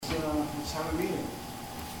Time of meeting.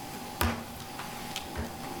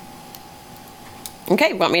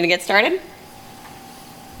 Okay, want me to get started?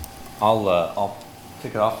 I'll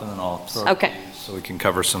kick it off and then I'll throw it Okay. to you so we can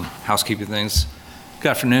cover some housekeeping things. Good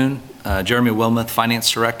afternoon. Jeremy Wilmoth, Finance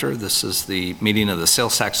Director. This is the meeting of the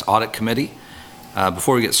Sales Tax Audit Committee.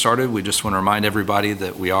 Before we get started, we just want to remind everybody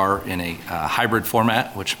that we are in a hybrid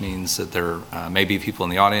format, which means that there may be people in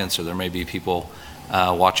the audience or there may be people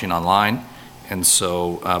watching online. And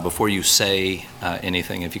so before you say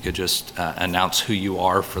anything, if you could just announce who you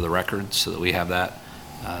are for the record so that we have that.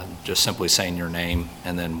 Just simply saying your name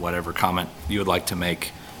and then whatever comment you would like to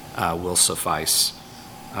make will suffice.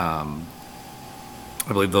 I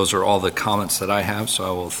believe those are all the comments that I have, so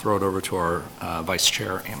I will throw it over to our Vice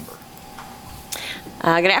Chair, Amber.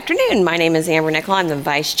 Good afternoon. My name is Amber Nickel. I'm the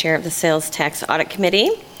Vice Chair of the Sales Tax Audit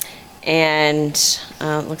Committee. And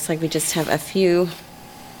it looks like we just have a few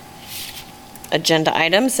agenda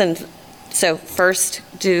items. And so first,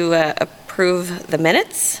 do approve the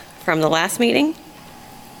minutes from the last meeting.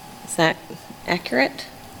 Is that accurate?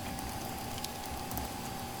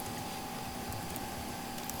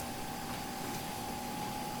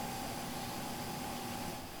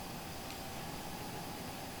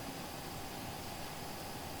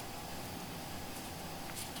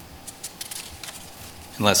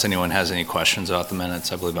 Unless anyone has any questions about the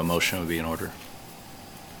minutes, I believe a motion would be in order.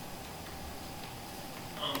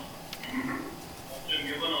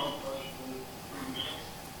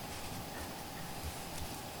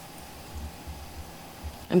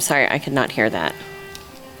 I'm sorry, I could not hear that.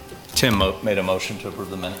 Tim made a motion to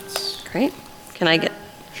approve the minutes. Great. Can I get,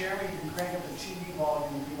 Jeremy, you can crank up the TV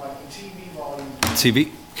volume if you like the TV volume.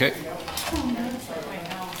 TV, okay.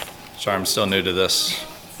 Sorry, I'm still new to this.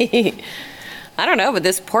 I don't know, but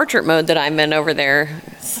this portrait mode that I'm in over there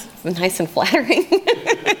is nice and flattering.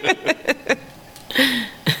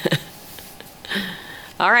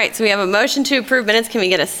 All right, so we have a motion to approve minutes. Can we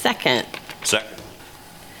get a second? Second.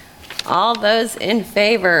 All those in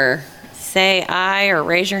favor, say aye or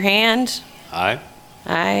raise your hand. Aye.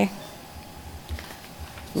 Aye.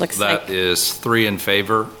 Looks That like, is 3 in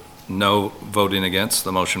favor, no voting against.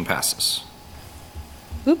 The motion passes.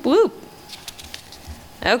 whoop, whoop.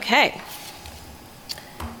 Okay.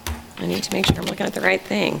 I need to make sure I'm looking at the right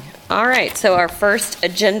thing. All right, so our first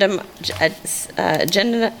agenda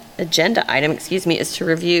item, is to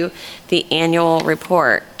review the annual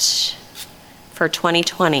report for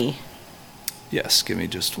 2020. Yes, give me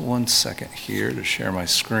just 1 second here to share my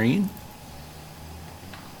screen.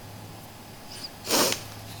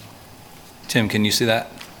 Tim, can you see that?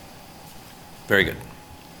 Very good.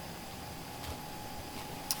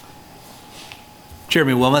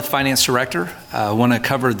 Jeremy Wilmoth, Finance Director. I want to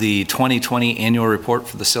cover the 2020 annual report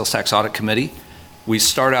for the Sales Tax Audit Committee. We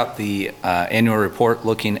start out the annual report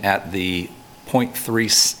looking at the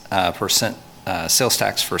 0.3% sales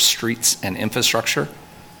tax for streets and infrastructure.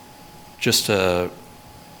 Just a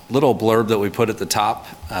little blurb that we put at the top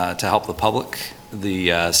to help the public.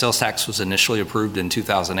 The sales tax was initially approved in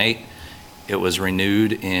 2008. It was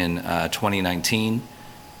renewed in 2019.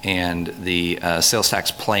 And the sales tax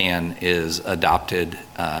plan is adopted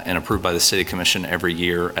and approved by the City Commission every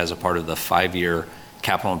year as a part of the 5-year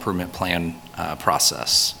capital improvement plan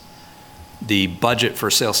process. The budget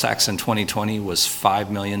for sales tax in 2020 was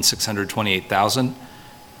 $5,628,000.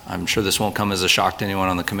 I'm sure this won't come as a shock to anyone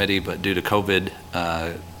on the committee, but due to COVID,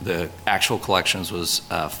 the actual collections was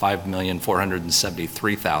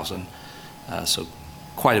 $5,473,000, so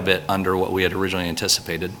quite a bit under what we had originally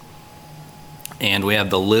anticipated. And we have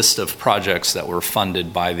the list of projects that were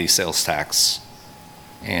funded by the sales tax.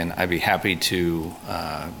 And I'd be happy to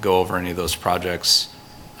go over any of those projects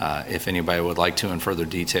if anybody would like to in further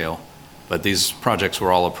detail. But these projects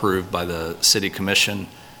were all approved by the City Commission.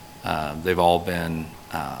 They've all been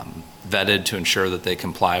vetted to ensure that they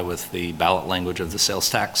comply with the ballot language of the sales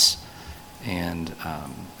tax. And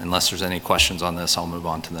unless there's any questions on this, I'll move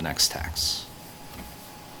on to the next tax.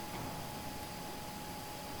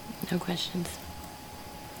 No questions.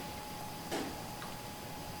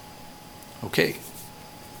 Okay.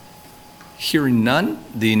 Hearing none,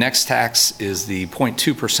 the next tax is the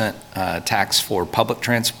 0.2% tax for public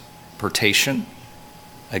transportation.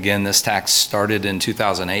 Again, this tax started in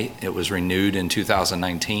 2008. It was renewed in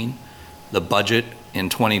 2019. The budget in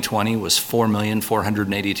 2020 was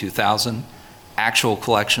 $4,482,000. Actual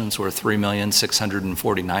collections were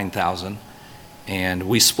 $3,649,000. And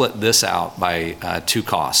we split this out by two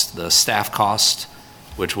costs. The staff cost,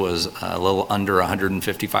 which was a little under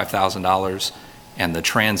 $155,000, and the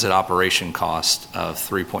transit operation cost of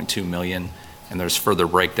 $3.2 million. And there's further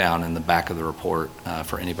breakdown in the back of the report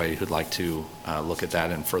for anybody who'd like to look at that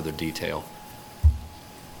in further detail.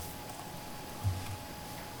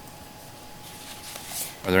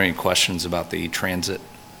 Are there any questions about the transit?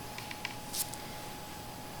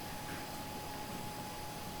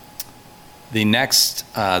 The next,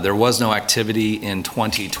 there was no activity in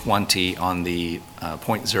 2020 on the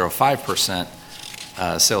 0.05%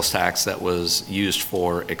 sales tax that was used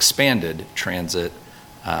for expanded transit.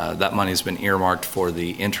 That money's been earmarked for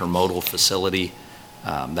the intermodal facility.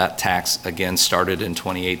 That tax, again, started in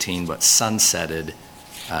 2018, but sunsetted,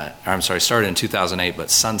 started in 2008, but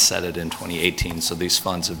sunsetted in 2018. So these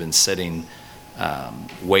funds have been sitting,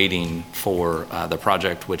 waiting for the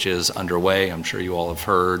project, which is underway. I'm sure you all have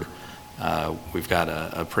heard. We've got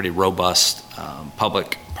a pretty robust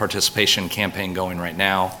public participation campaign going right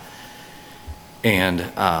now.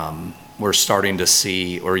 And we're starting to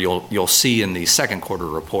see, or you'll see in the second quarter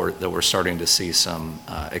report, that we're starting to see some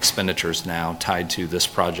expenditures now tied to this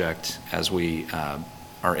project as we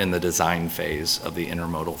are in the design phase of the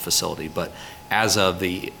intermodal facility. But as of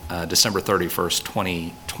the December 31st,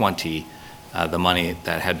 2020, the money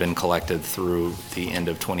that had been collected through the end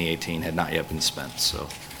of 2018 had not yet been spent. So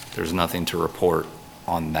there's nothing to report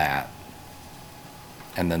on that.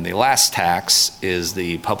 And then the last tax is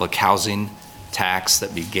the public housing tax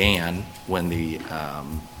that began when the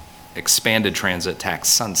expanded transit tax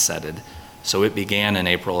sunsetted. So it began in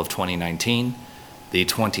April of 2019. The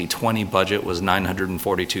 2020 budget was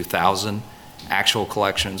 $942,000. Actual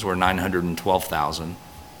collections were $912,000.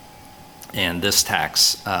 And this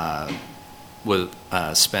tax was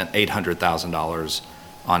spent $800,000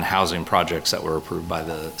 on housing projects that were approved by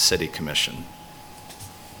the City Commission.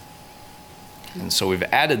 And so we've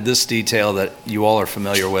added this detail that you all are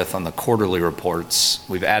familiar with on the quarterly reports.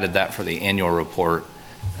 We've added that for the annual report,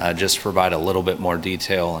 just to provide a little bit more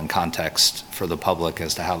detail and context for the public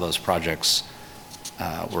as to how those projects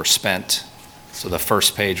were spent. So the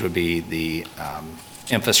first page would be the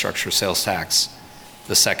infrastructure sales tax.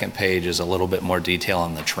 The second page is a little bit more detail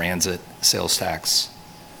on the transit sales tax.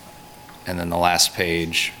 And then the last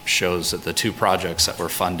page shows that the two projects that were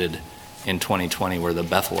funded in 2020 were the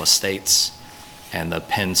Bethel Estates and the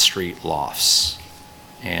Penn Street Lofts.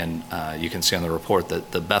 And you can see on the report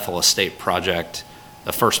that the Bethel Estate project,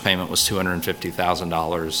 the first payment was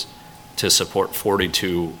 $250,000 to support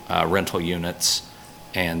 42 rental units,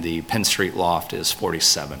 and the Penn Street Loft is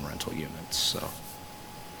 47 rental units. So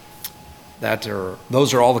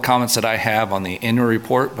those are all the comments that I have on the annual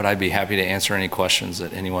report, but I'd be happy to answer any questions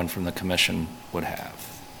that anyone from the commission would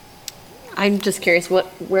have. I'm just curious,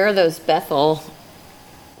 where are those Bethel,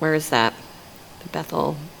 where is that? The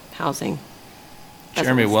Bethel housing?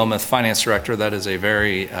 Jeremy Wilmoth, Finance Director, that is a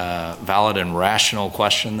very valid and rational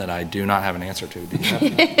question that I do not have an answer to. Do you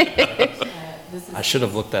have I should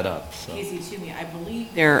have looked that up. So. Easy to me. I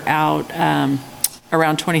believe they're out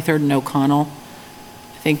around 23rd and O'Connell.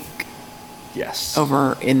 I think Yes.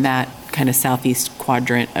 over in that kind of southeast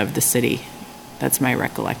quadrant of the city. That's my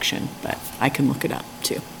recollection, but I can look it up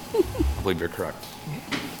too. I believe you're correct.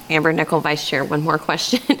 Amber Nickel, Vice Chair, one more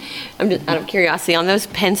question. I'm just out of curiosity, on those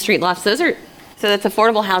Penn Street lofts, so that's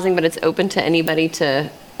affordable housing, but it's open to anybody to,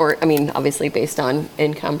 or, I mean, obviously based on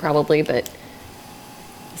income probably, but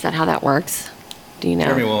is that how that works? Do you know?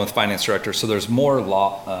 Jeremy Wilmoth, Finance Director. So there's more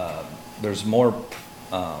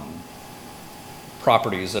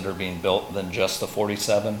properties that are being built than just the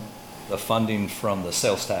 47. The funding from the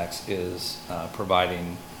sales tax is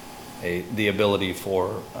providing the ability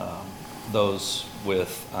for those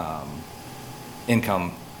with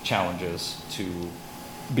income challenges to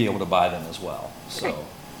be able to buy them as well. So Great.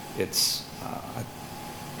 it's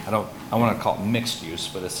I want to call it mixed use,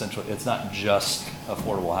 but essentially it's not just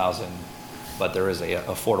affordable housing, but there is a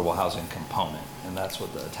affordable housing component, and that's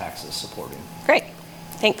what the tax is supporting. Great,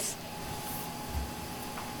 thanks.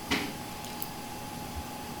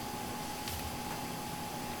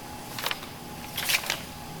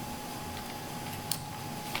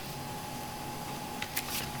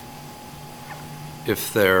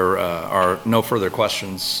 If there are no further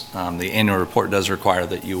questions, the annual report does require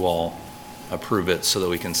that you all approve it so that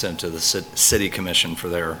we can send it to the City Commission for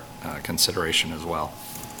their consideration as well.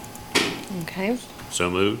 Okay, So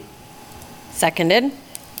moved. seconded.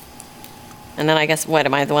 And then I guess, what,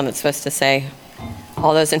 am I the one that's supposed to say?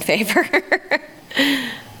 All those in favor?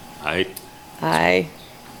 Aye. Aye.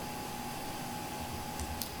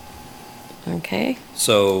 Okay,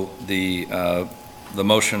 So the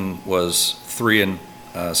motion was 3 in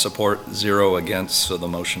support, 0 against, so the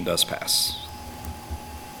motion does pass.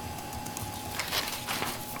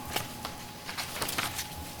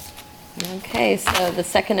 okay. Okay, so the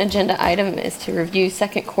second agenda item is to review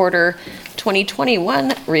second quarter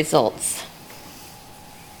 2021 results.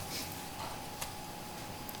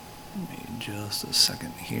 Give me just a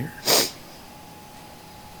second here.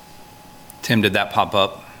 Tim, did that pop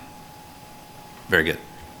up? Very good.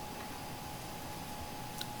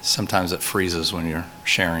 Sometimes it freezes when you're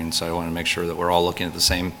sharing, so I want to make sure that we're all looking at the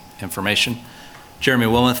same information. Jeremy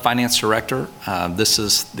Wilmoth, Finance Director. This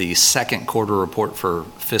is the second quarter report for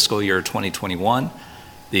fiscal year 2021.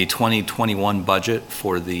 The 2021 budget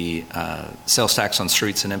for the sales tax on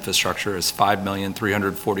streets and infrastructure is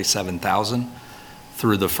 $5,347,000.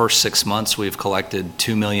 Through the first 6 months, we've collected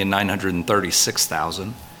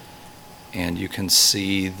 $2,936,000. And you can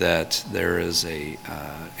see that there is a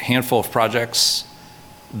handful of projects.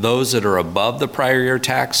 Those that are above the prior year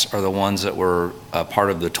tax are the ones that were a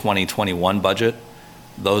part of the 2021 budget.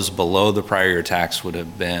 Those below the prior year tax would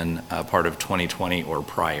have been a part of 2020 or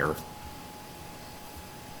prior.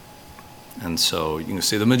 And so you can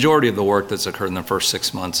see the majority of the work that's occurred in the first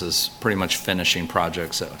 6 months is pretty much finishing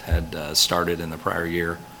projects that had started in the prior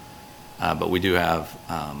year. But we do have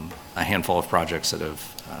a handful of projects that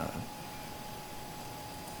have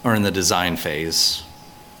are in the design phase.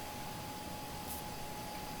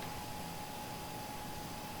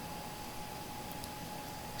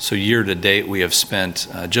 So year to date, we have spent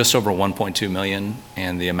just over 1.2 million,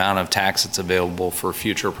 and the amount of tax that's available for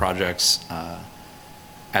future projects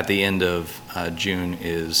at the end of June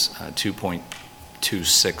is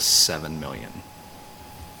 2.267 million.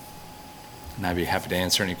 And I'd be happy to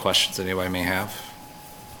answer any questions that anybody may have.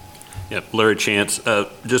 Yeah, Larry Chance,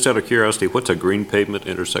 just out of curiosity, what's a green pavement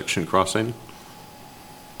intersection crossing?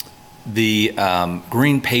 The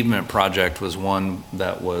green pavement project was one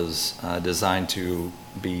that was designed to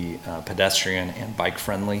be pedestrian and bike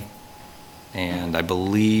friendly. And I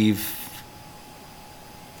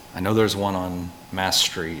know there's one on Mass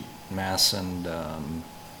Street, Mass and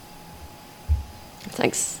It's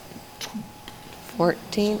like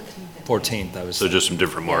 14th? 14th. I was So just some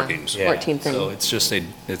different Yeah. markings. Yeah, 14th and- so it's just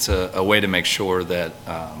a way to make sure that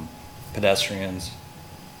pedestrians,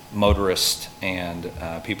 motorists, and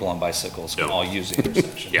people on bicycles can Don't. all use the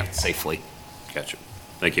intersection Yeah. safely. Gotcha.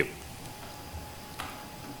 Thank you.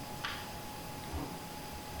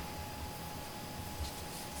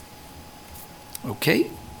 Okay,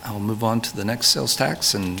 I'll move on to the next sales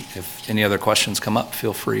tax, and if any other questions come up,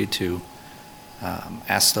 feel free to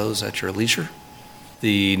ask those at your leisure.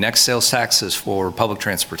 The next sales tax is for public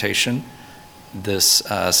transportation. This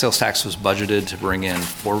sales tax was budgeted to bring in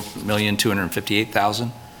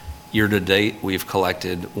 $4,258,000. Year to date, we've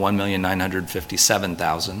collected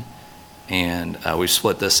 $1,957,000, and we've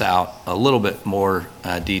split this out a little bit more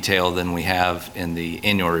detail than we have in the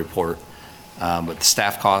annual report. But the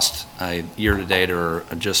staff costs year to date are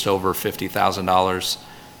just over $50,000.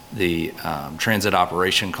 The transit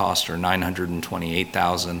operation costs are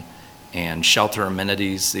 $928,000, and shelter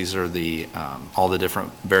amenities, these are the all the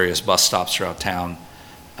different various bus stops throughout town.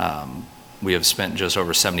 We have spent just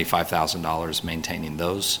over $75,000 maintaining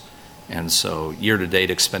those. And so year-to-date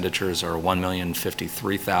expenditures are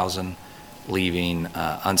 $1,053,000, leaving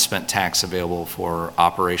unspent tax available for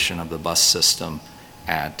operation of the bus system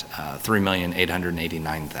at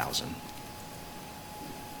 $3,889,000.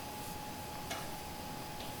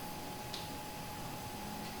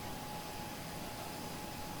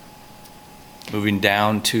 Moving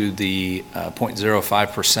down to the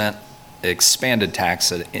 0.05% expanded tax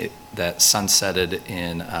that sunsetted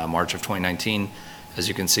in March of 2019. As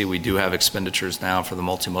you can see, we do have expenditures now for the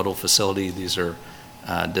multimodal facility. These are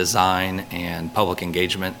design and public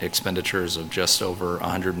engagement expenditures of just over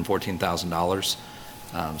 $114,000.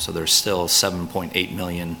 So there's still $7.8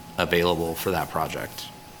 million available for that project.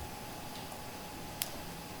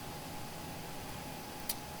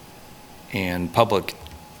 And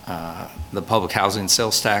the public housing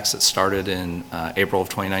sales tax that started in April of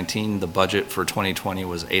 2019, the budget for 2020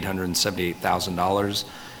 was $878,000.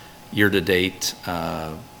 Year to date,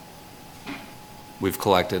 we've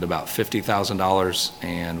collected about $50,000,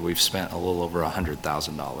 and we've spent a little over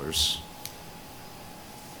 $100,000.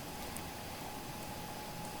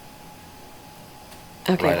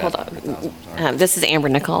 Okay, Right hold at on. 100,000, sorry. This is Amber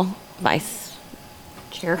Nickel, Vice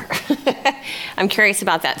Chair. I'm curious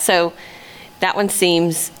about that. So that one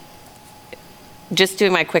seems, just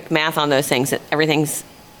doing my quick math on those things, that everything's,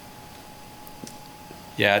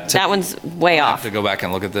 Yeah, that one's way I have off. to go back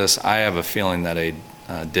and look at this. I have a feeling that a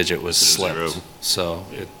digit was It's a slipped. zero. So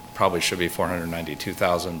it probably should be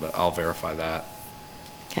 492,000, but I'll verify that.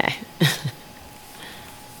 Okay.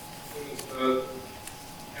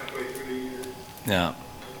 Halfway through the year. Yeah.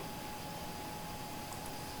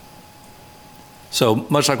 So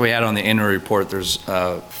much like we had on the annual report, there's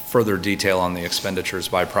further detail on the expenditures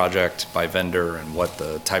by project, by vendor, and what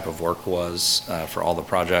the type of work was for all the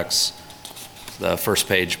projects. The first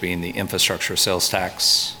page being the infrastructure sales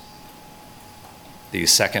tax. The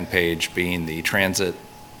second page being the transit.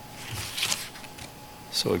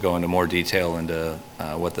 So we go into more detail into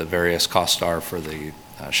what the various costs are for the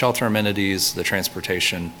shelter amenities, the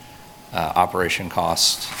transportation, operation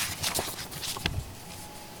costs,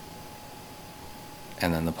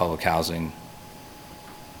 and then the public housing.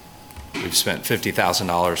 We've spent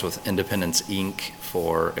 $50,000 with Independence Inc.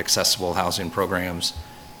 for accessible housing programs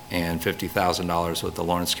and $50,000 with the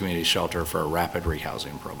Lawrence Community Shelter for a rapid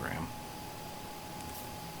rehousing program.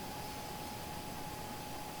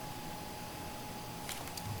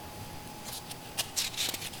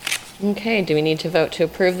 Okay, do we need to vote to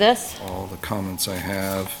approve this? All the comments I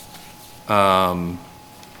have. I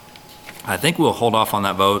think we'll hold off on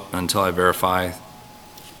that vote until I verify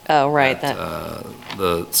Oh, right, that, that,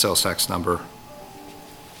 the sales tax number.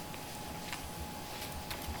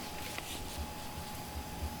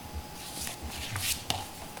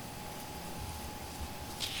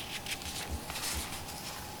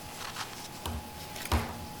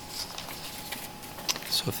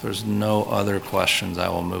 So if there's no other questions, I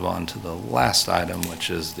will move on to the last item, which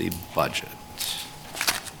is the budget.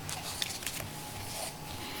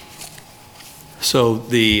 So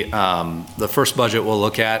the first budget we'll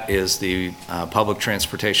look at is the public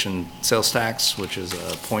transportation sales tax, which is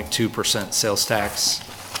a 0.2% sales tax.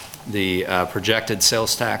 The projected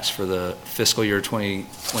sales tax for the fiscal year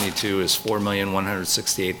 2022 is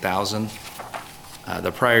 $4,168,000.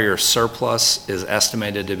 The prior year surplus is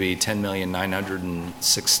estimated to be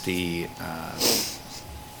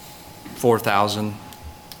 $10,964,000.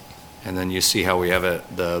 And then you see how we have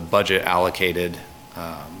the budget allocated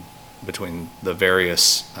between the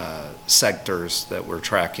various sectors that we're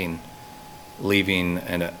tracking, leaving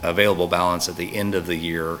an available balance at the end of the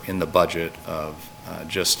year in the budget of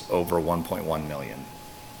just over 1.1 million.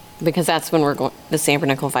 because that's when we're going, the San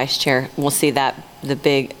Bernardino Vice Chair, we'll see that, the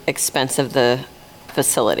big expense of the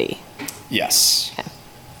facility. Yes. Okay.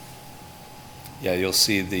 Yeah, you'll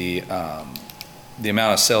see the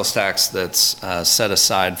amount of sales tax that's set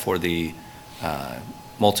aside for the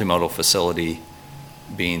multimodal facility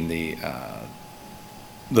being the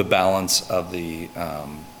balance of the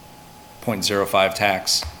 0.05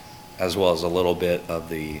 tax, as well as a little bit of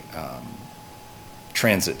the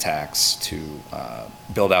transit tax to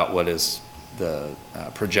build out what is the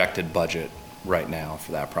projected budget right now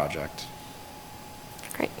for that project.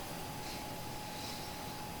 Great.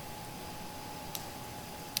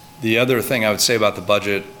 The other thing I would say about the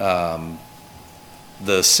budget,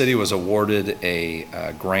 the city was awarded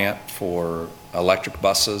a grant for electric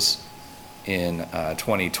buses in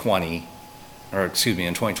 2020, or excuse me,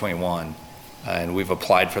 in 2021, and we've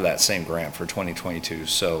applied for that same grant for 2022.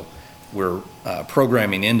 So we're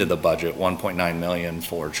programming into the budget 1.9 million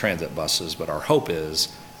for transit buses, but our hope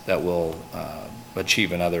is that we'll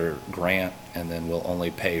achieve another grant, and then we'll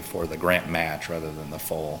only pay for the grant match rather than the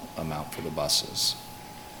full amount for the buses.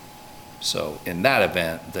 So in that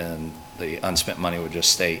event, then the unspent money would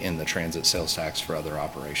just stay in the transit sales tax for other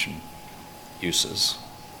operation uses.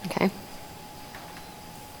 Okay.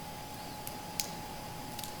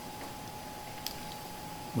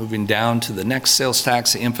 Moving down to the next sales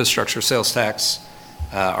tax, the infrastructure sales tax.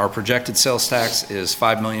 Our projected sales tax is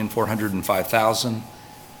 $5,405,000.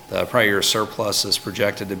 The prior year surplus is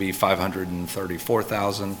projected to be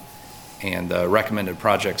 $534,000. And the recommended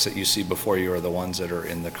projects that you see before you are the ones that are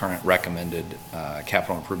in the current recommended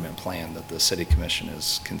capital improvement plan that the City Commission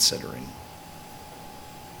is considering.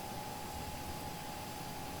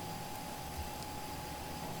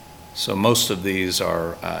 So most of these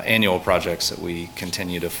are annual projects that we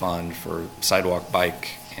continue to fund for sidewalk,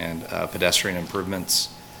 bike, and pedestrian improvements,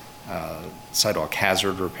 sidewalk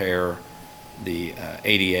hazard repair. The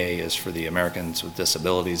ADA is for the Americans with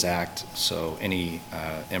Disabilities Act, so any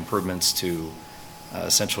improvements to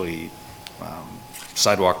essentially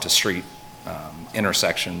sidewalk to street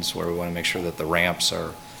intersections where we want to make sure that the ramps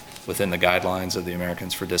are within the guidelines of the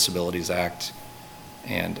Americans for Disabilities Act.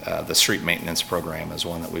 And the street maintenance program is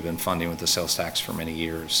one that we've been funding with the sales tax for many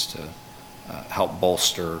years to help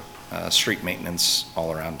bolster street maintenance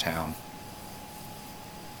all around town.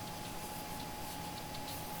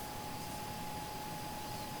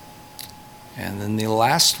 And then the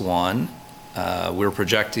last one, we're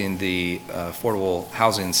projecting the affordable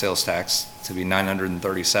housing sales tax to be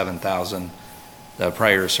 $937,000. The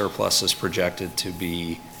prior surplus is projected to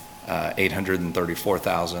be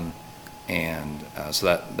 $834,000. And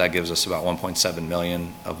so that gives us about 1.7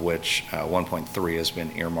 million, of which 1.3 has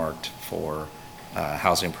been earmarked for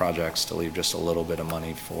housing projects to leave just a little bit of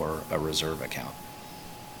money for a reserve account.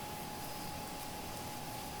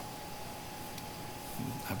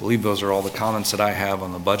 I believe those are all the comments that I have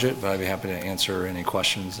on the budget, but I'd be happy to answer any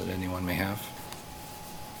questions that anyone may have.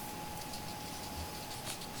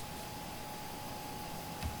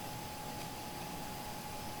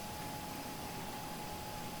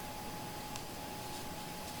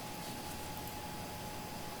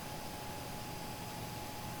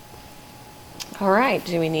 All right,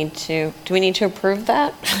 do we need to approve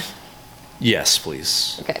that? Yes,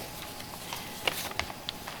 please. Okay.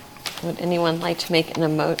 Would anyone like to make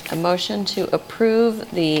a motion to approve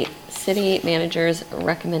the city manager's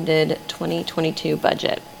recommended 2022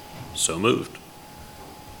 budget? So moved.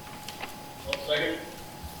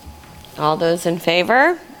 All those in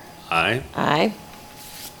favor? Aye. Aye.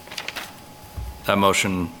 That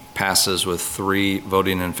motion passes with 3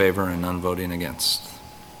 voting in favor and none voting against.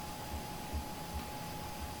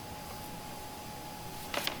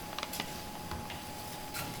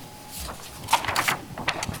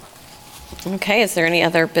 Okay, is there any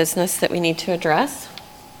other business that we need to address?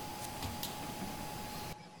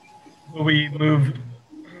 Will we move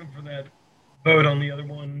for that vote on the other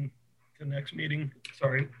one to next meeting?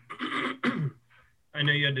 Sorry. I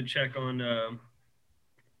know you had to check on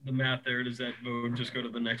the math there. Does that vote just go to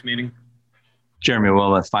the next meeting? Jeremy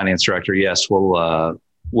Wilmoth, Finance Director. Yes,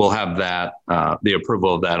 we'll have that, the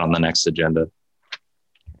approval of that on the next agenda,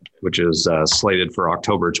 which is slated for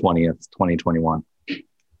October 20th, 2021.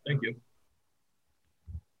 Thank you.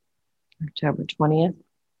 October 20th.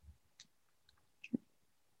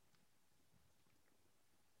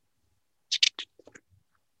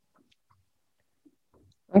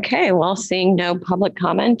 Okay, well, seeing no public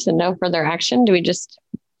comment and no further action, do we just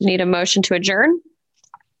need a motion to adjourn?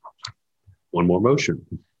 One more motion.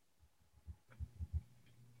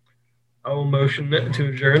 I will motion to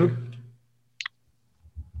adjourn.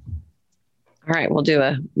 All right, we'll do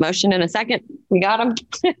a motion in a second. We got them.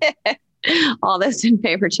 All those in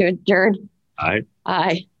favor to adjourn? Aye.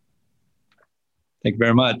 Aye. Thank you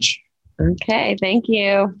very much. Okay, thank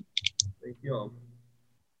you. Thank you all.